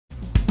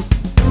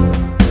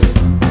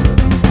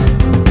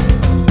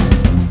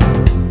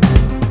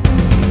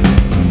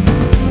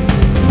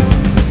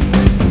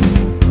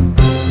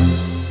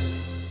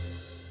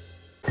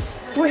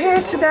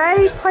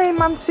today, playing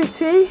Man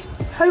City.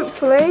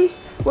 Hopefully,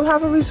 we'll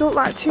have a result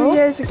like 2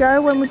 years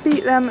ago when we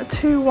beat them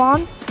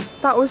 2-1.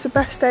 That was the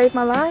best day of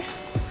my life.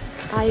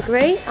 I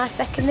agree, I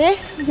second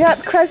this.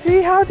 Yep,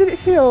 Cressy, how did it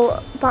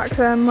feel back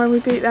then when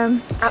we beat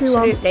them 2-1?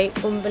 Absolutely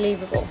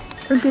unbelievable.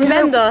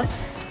 Remember,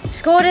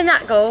 scored in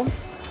that goal,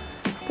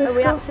 and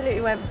we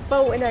absolutely went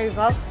bolting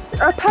over.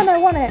 A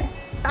penno, wasn't it?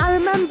 I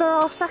remember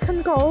our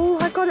second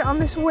goal, I got it on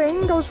this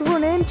wing, I was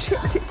running,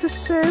 chipped it to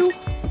Sue,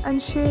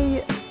 and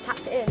she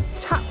tapped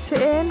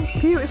it in.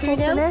 Beautiful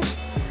finish.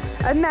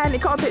 And then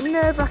it got a bit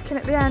nerve-wracking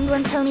at the end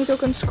when Tony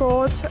Duggan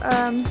scored,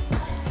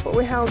 but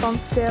we held on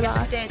for dear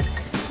life. Yes, we did.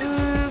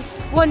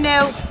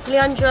 1-0,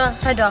 Leandra,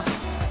 header.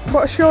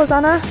 What's yours,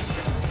 Anna?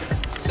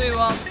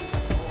 2-1.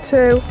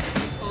 2.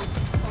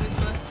 Us,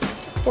 obviously.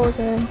 Was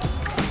in.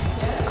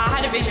 I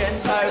had a vision,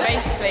 so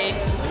basically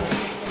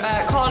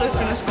Carla's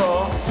going to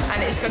score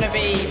and it's going to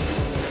be,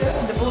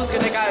 the ball's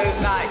going to go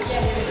like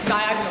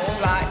diagonal,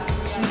 like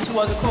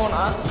towards a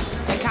corner,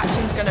 and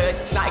Catherine's going to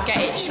like get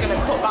it, she's going to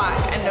cut back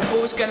and the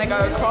ball's going to go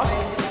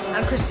across,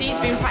 and because she's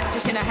been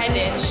practising her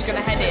heading, she's going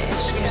to head it and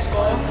she's going to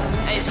score,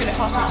 and it's going to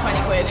cost me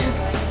 20 quid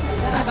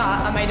because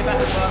I made a bet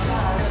with her.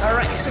 Our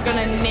Rex are going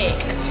to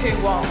nick a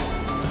 2-1.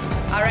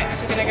 Our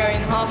Rex are going to go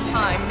in half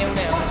time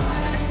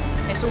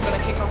 0-0. It's all going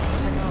to kick off in the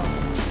second half.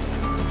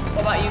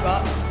 What about you,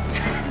 Box?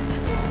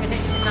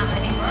 Prediction that I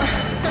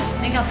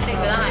think I'll stick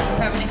with that. Your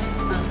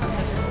premonitions sound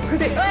good.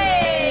 Prediction.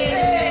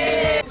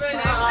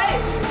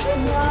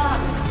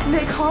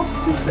 Nick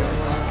Hobbs has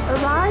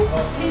arrived.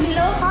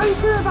 How are you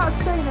feeling about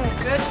today, Nick?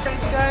 Good, ready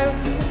to go.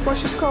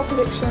 What's your score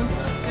prediction?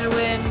 Going to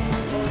win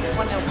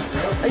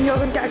 1-0. And you're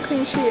going to get a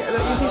clean sheet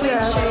that you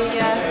deserve? Clean sheet,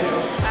 yeah.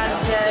 And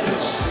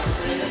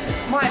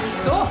might have to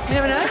score, you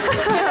never know.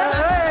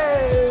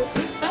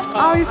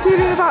 How are you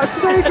feeling about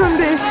today,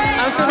 Grundy?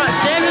 I'm feeling about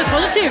today really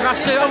positive.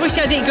 After,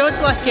 obviously I didn't go to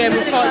the last game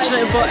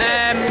unfortunately, but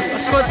I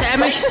spoke to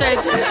Emma, she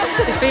said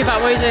the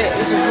feedback was it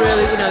was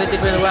really, you know, they did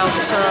really well.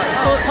 So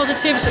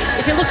positives,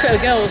 if you look at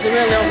the girls, they're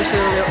really obviously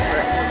really up for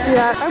it.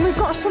 Yeah, and we've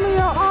got some of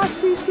your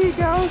RTC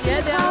girls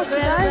in the crowd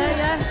today.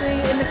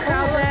 In the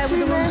crowd there with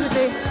the ones with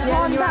the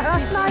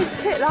that's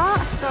nice kit, that.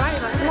 It's alright, I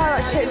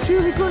like that kit.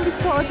 Julie Grundy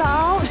sorted that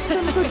out. She's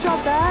done a good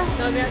job there.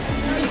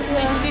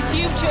 The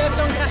future of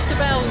Doncaster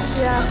Belles.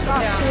 Yes,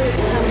 absolutely.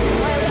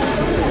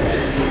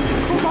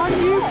 Come on,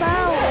 you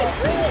Belles.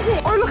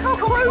 Oh, look how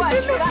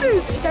close this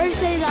is. Don't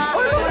say that.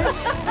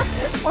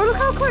 Oh, look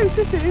how close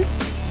this is.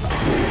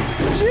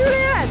 Julie!